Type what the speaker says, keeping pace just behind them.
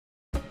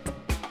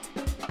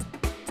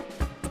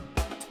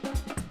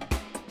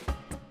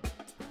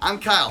I'm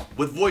Kyle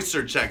with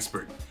VOICESEARCH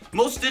Expert.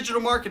 Most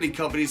digital marketing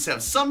companies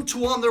have some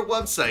tool on their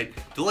website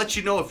to let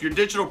you know if your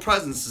digital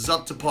presence is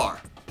up to par.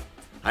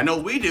 I know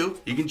we do.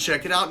 You can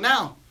check it out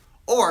now.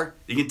 Or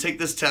you can take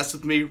this test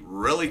with me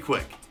really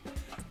quick.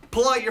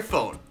 Pull out your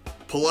phone.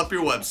 Pull up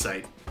your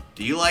website.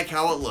 Do you like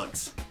how it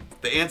looks?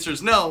 If the answer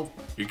is no,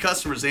 your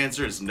customer's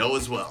answer is no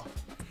as well.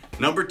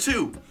 Number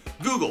 2,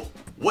 Google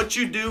what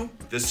you do,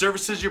 the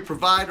services you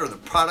provide, or the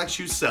products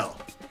you sell.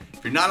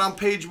 If you're not on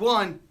page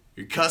 1,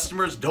 your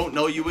customers don't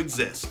know you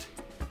exist.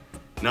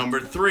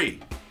 Number 3,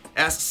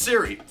 ask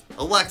Siri,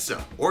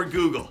 Alexa, or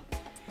Google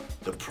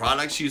the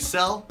products you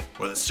sell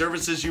or the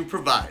services you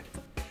provide.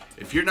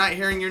 If you're not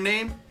hearing your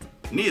name,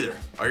 neither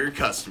are your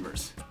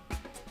customers.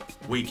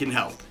 We can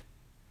help.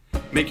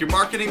 Make your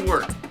marketing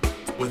work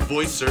with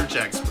VOICESEARCH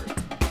Expert.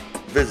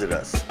 Visit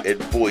us at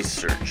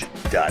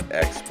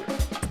VOICESEARCH.expert.